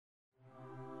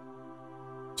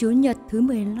Chúa Nhật thứ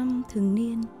 15 thường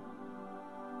niên.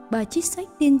 Bài trích sách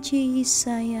tiên tri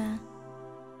Isaiah.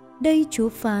 Đây Chúa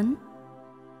phán: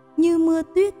 như mưa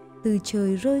tuyết từ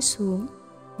trời rơi xuống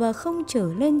và không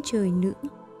trở lên trời nữa,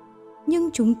 nhưng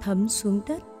chúng thấm xuống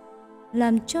đất,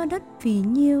 làm cho đất phì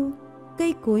nhiêu,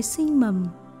 cây cối sinh mầm,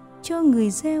 cho người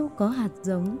gieo có hạt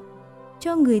giống,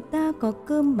 cho người ta có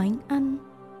cơm bánh ăn.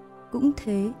 Cũng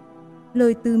thế,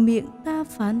 lời từ miệng ta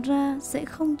phán ra sẽ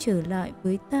không trở lại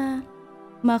với ta,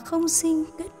 mà không sinh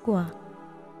kết quả,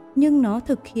 nhưng nó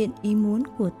thực hiện ý muốn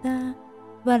của ta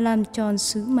và làm tròn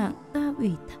sứ mạng ta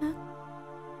ủy thác.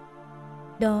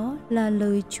 Đó là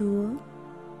lời Chúa.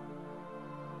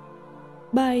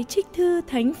 Bài trích thư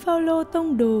Thánh Phaolô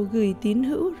tông đồ gửi tín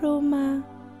hữu Roma.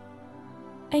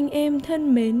 Anh em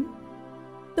thân mến,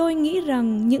 tôi nghĩ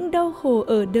rằng những đau khổ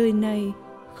ở đời này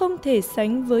không thể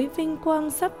sánh với vinh quang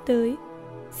sắp tới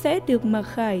sẽ được mặc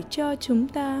khải cho chúng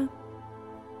ta.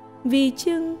 Vì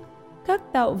chưng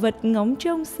các tạo vật ngóng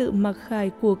trông sự mặc khải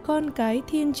của con cái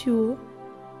Thiên Chúa.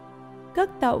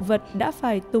 Các tạo vật đã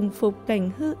phải tùng phục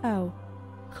cảnh hư ảo,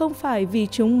 không phải vì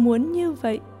chúng muốn như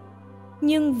vậy,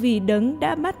 nhưng vì Đấng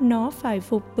đã bắt nó phải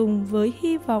phục tùng với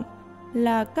hy vọng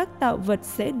là các tạo vật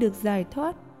sẽ được giải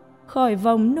thoát khỏi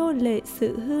vòng nô lệ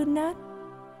sự hư nát,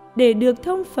 để được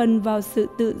thông phần vào sự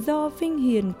tự do vinh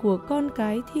hiển của con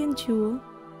cái Thiên Chúa.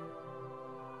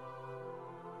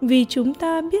 Vì chúng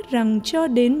ta biết rằng cho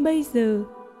đến bây giờ,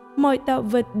 mọi tạo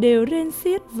vật đều rên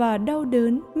xiết và đau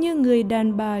đớn như người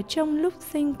đàn bà trong lúc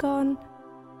sinh con.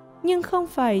 Nhưng không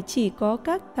phải chỉ có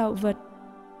các tạo vật,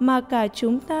 mà cả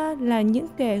chúng ta là những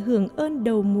kẻ hưởng ơn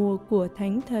đầu mùa của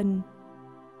Thánh Thần.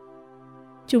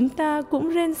 Chúng ta cũng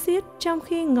rên xiết trong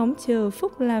khi ngóng chờ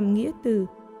phúc làm nghĩa tử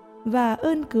và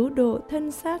ơn cứu độ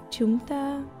thân xác chúng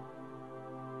ta.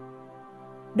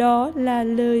 Đó là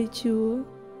lời Chúa.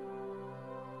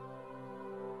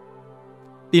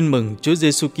 Tin mừng Chúa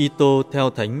Giêsu Kitô theo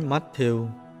Thánh Matthew.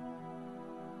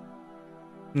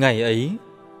 Ngày ấy,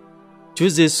 Chúa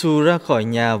Giêsu ra khỏi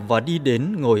nhà và đi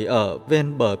đến ngồi ở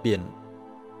ven bờ biển.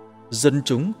 Dân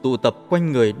chúng tụ tập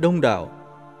quanh người đông đảo,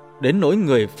 đến nỗi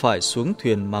người phải xuống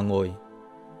thuyền mà ngồi.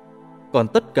 Còn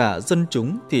tất cả dân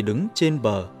chúng thì đứng trên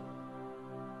bờ.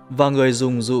 Và người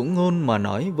dùng dụ ngôn mà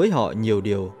nói với họ nhiều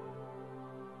điều.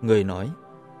 Người nói: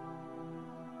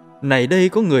 này đây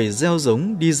có người gieo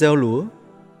giống đi gieo lúa.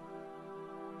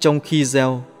 Trong khi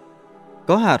gieo,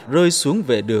 có hạt rơi xuống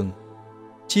vệ đường,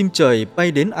 chim trời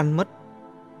bay đến ăn mất.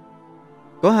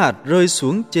 Có hạt rơi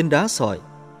xuống trên đá sỏi,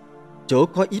 chỗ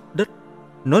có ít đất,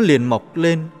 nó liền mọc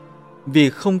lên vì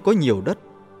không có nhiều đất.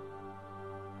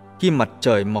 Khi mặt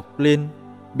trời mọc lên,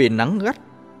 bị nắng gắt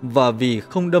và vì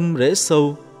không đâm rễ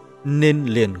sâu nên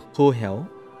liền khô héo.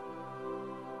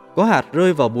 Có hạt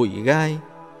rơi vào bụi gai,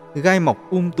 gai mọc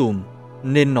tùm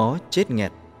nên nó chết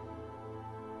nghẹt.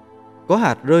 Có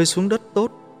hạt rơi xuống đất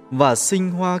tốt và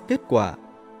sinh hoa kết quả.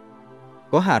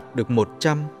 Có hạt được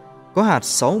 100, có hạt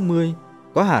 60,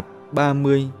 có hạt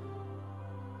 30.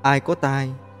 Ai có tai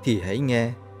thì hãy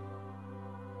nghe.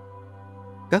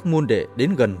 Các môn đệ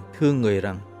đến gần thưa người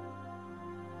rằng: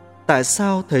 tại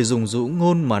sao thầy dùng dụ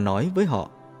ngôn mà nói với họ?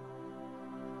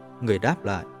 Người đáp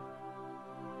lại: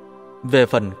 về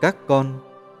phần các con,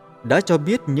 đã cho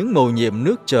biết những mầu nhiệm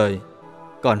nước trời,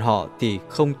 còn họ thì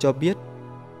không cho biết.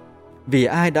 Vì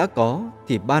ai đã có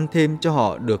thì ban thêm cho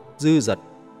họ được dư dật,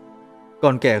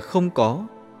 còn kẻ không có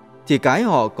thì cái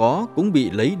họ có cũng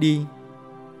bị lấy đi.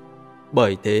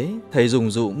 Bởi thế thầy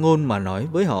dùng dụ ngôn mà nói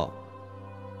với họ.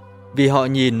 Vì họ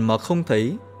nhìn mà không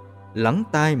thấy, lắng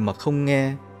tai mà không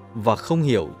nghe và không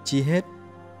hiểu chi hết.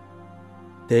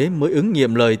 Thế mới ứng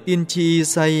nghiệm lời tiên tri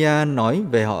Isaiah nói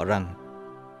về họ rằng: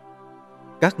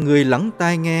 các ngươi lắng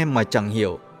tai nghe mà chẳng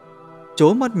hiểu,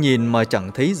 trố mắt nhìn mà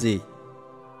chẳng thấy gì.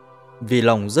 Vì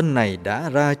lòng dân này đã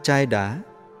ra chai đá,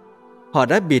 họ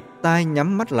đã bịt tai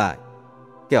nhắm mắt lại,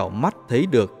 kẻo mắt thấy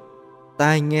được,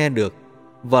 tai nghe được,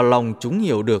 và lòng chúng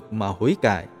hiểu được mà hối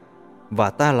cải, và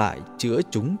ta lại chữa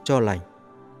chúng cho lành.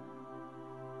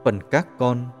 Phần các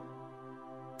con,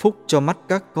 phúc cho mắt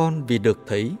các con vì được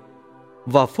thấy,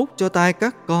 và phúc cho tai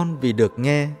các con vì được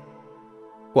nghe.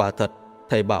 Quả thật,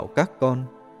 thầy bảo các con,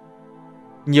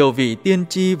 nhiều vị tiên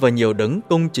tri và nhiều đấng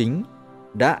công chính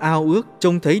đã ao ước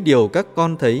trông thấy điều các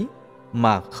con thấy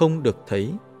mà không được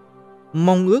thấy,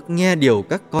 mong ước nghe điều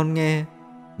các con nghe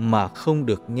mà không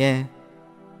được nghe.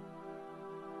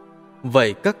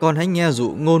 Vậy các con hãy nghe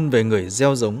dụ ngôn về người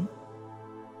gieo giống.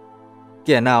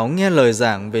 Kẻ nào nghe lời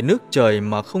giảng về nước trời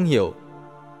mà không hiểu,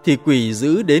 thì quỷ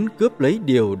dữ đến cướp lấy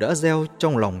điều đã gieo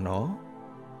trong lòng nó.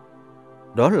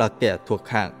 Đó là kẻ thuộc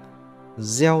hạng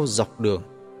gieo dọc đường.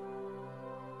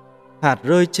 Hạt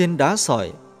rơi trên đá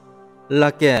sỏi là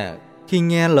kẻ khi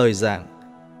nghe lời giảng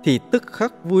thì tức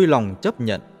khắc vui lòng chấp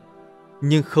nhận,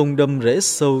 nhưng không đâm rễ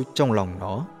sâu trong lòng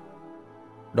nó.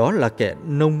 Đó là kẻ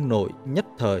nông nổi nhất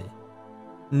thời,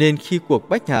 nên khi cuộc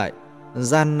bách hại,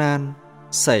 gian nan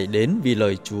xảy đến vì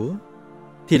lời Chúa,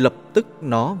 thì lập tức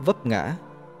nó vấp ngã.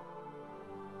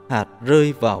 Hạt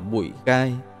rơi vào bụi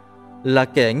gai là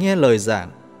kẻ nghe lời giảng,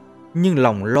 nhưng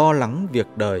lòng lo lắng việc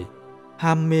đời,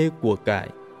 ham mê của cải,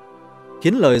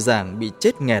 khiến lời giảng bị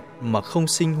chết nghẹt mà không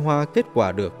sinh hoa kết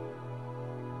quả được.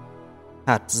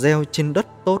 Hạt gieo trên đất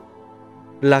tốt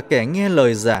là kẻ nghe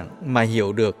lời giảng mà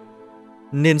hiểu được,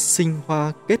 nên sinh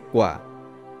hoa kết quả.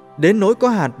 Đến nỗi có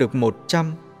hạt được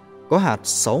 100, có hạt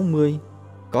 60,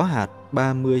 có hạt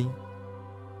 30.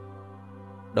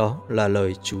 Đó là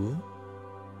lời Chúa.